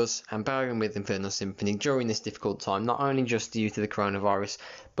bearing with us and bearing with Infernal Symphony during this difficult time, not only just due to the coronavirus,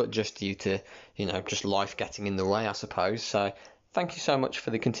 but just due to, just life getting in the way, I suppose. So thank you so much for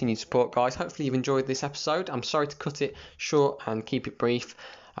the continued support, guys. Hopefully you've enjoyed this episode. I'm sorry to cut it short and keep it brief.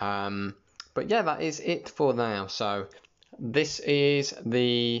 But yeah, that is it for now. So this is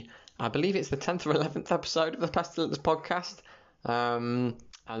I believe it's the 10th or 11th episode of the Pestilence podcast. And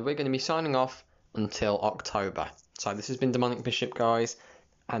we're going to be signing off until October. So this has been Demonic Bishop, guys,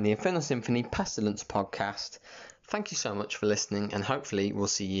 and the Infernal Symphony Pestilence podcast. Thank you so much for listening, and hopefully we'll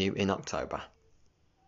see you in October.